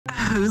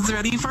Who's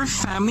ready for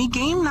family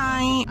game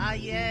night?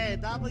 Yeah,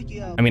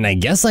 W. I mean, I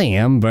guess I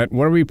am, but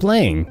what are we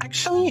playing?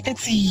 Actually,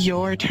 it's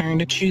your turn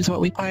to choose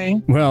what we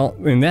play. Well,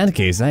 in that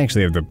case, I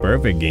actually have the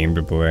perfect game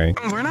to play.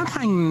 We're not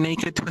playing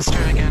Naked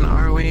Twister again,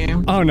 are we?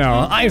 Oh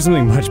no, I have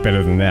something much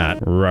better than that.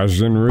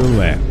 Russian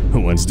roulette.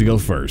 Who wants to go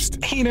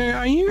first? Peter,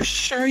 are you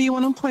sure you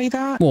want to play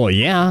that? Well,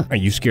 yeah. Are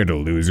you scared to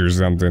lose or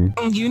something?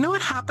 You know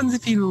what happens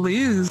if you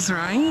lose,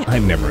 right?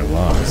 I've never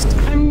lost.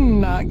 I'm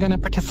not gonna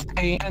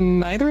participate, and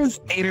neither is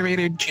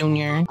Aiderraider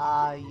Jr.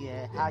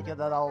 Yeah, how you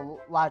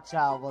don't watch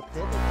out with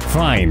it?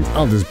 Fine,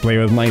 I'll just play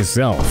with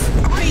myself.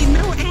 Wait,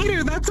 no,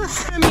 Aider, that's a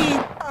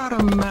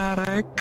semi-automatic.